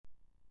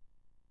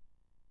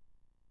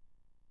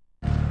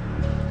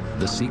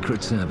The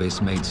Secret Service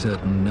made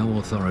certain no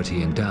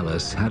authority in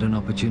Dallas had an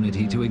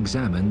opportunity to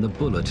examine the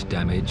bullet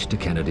damage to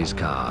Kennedy's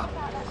car.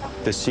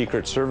 The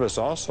Secret Service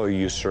also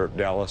usurped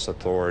Dallas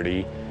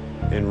authority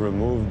and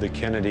removed the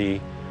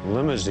Kennedy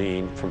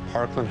limousine from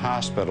Parkland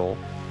Hospital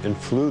and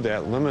flew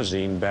that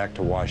limousine back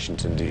to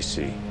Washington,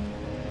 D.C.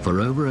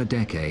 For over a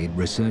decade,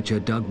 researcher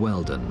Doug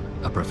Weldon,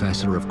 a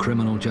professor of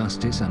criminal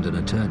justice and an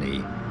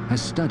attorney,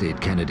 has studied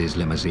Kennedy's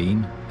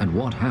limousine and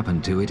what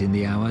happened to it in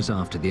the hours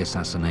after the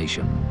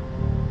assassination.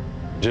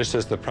 Just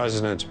as the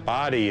president's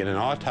body in an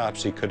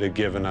autopsy could have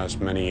given us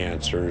many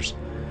answers,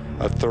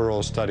 a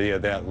thorough study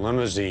of that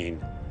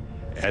limousine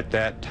at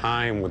that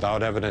time,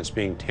 without evidence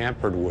being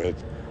tampered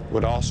with,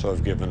 would also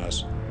have given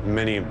us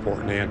many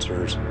important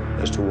answers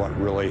as to what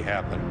really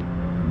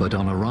happened. But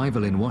on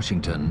arrival in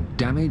Washington,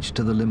 damage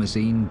to the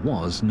limousine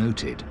was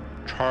noted.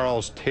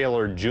 Charles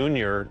Taylor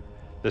Jr.,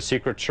 the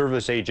Secret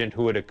Service agent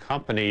who had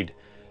accompanied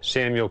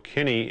Samuel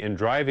Kinney in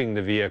driving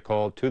the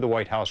vehicle to the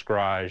White House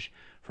garage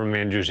from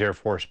Andrews Air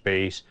Force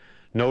Base,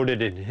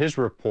 noted in his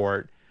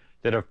report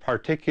that of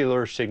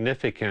particular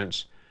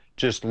significance,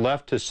 just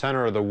left to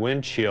center of the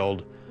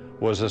windshield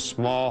was a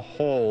small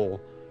hole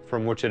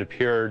from which it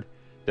appeared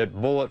that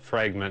bullet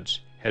fragments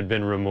had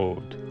been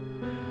removed.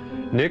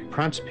 Nick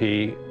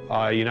Prunspy,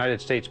 a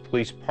United States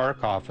Police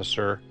Park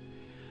officer,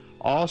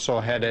 also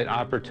had an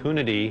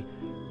opportunity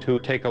to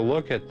take a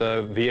look at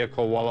the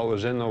vehicle while it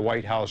was in the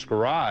White House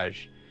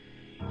garage.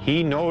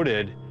 He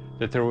noted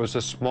that there was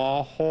a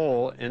small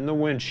hole in the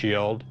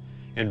windshield,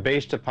 and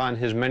based upon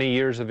his many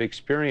years of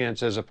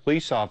experience as a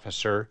police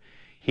officer,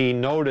 he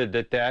noted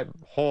that that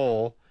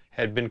hole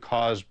had been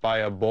caused by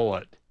a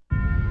bullet.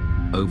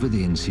 Over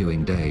the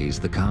ensuing days,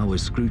 the car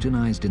was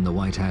scrutinized in the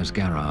White House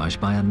garage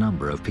by a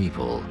number of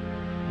people.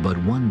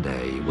 But one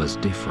day was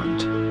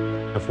different.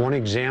 If one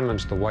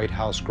examines the White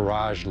House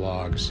garage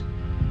logs,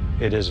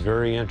 it is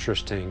very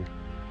interesting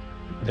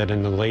that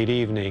in the late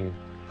evening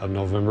of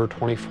November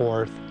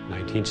 24th,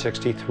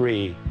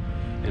 1963,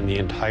 and the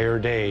entire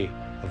day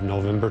of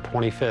November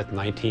 25th,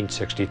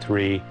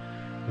 1963,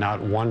 not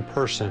one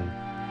person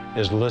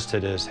is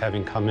listed as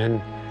having come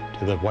in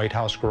to the White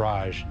House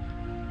garage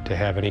to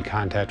have any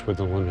contact with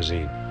the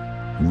limousine.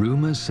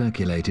 Rumors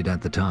circulated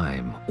at the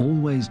time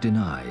always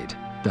denied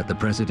that the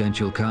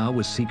presidential car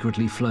was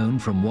secretly flown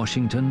from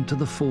Washington to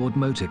the Ford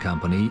Motor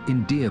Company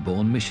in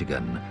Dearborn,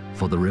 Michigan,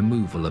 for the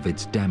removal of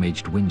its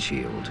damaged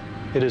windshield.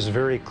 It is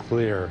very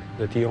clear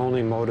that the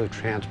only mode of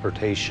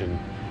transportation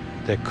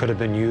that could have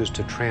been used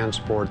to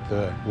transport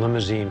the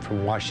limousine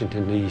from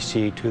Washington,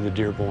 D.C. to the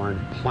Dearborn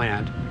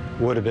plant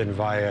would have been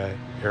via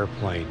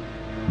airplane.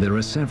 There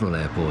are several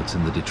airports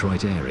in the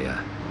Detroit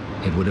area.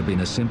 It would have been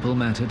a simple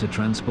matter to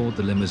transport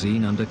the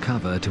limousine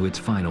undercover to its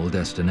final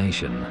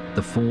destination,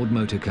 the Ford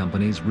Motor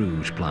Company's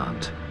Rouge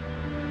plant.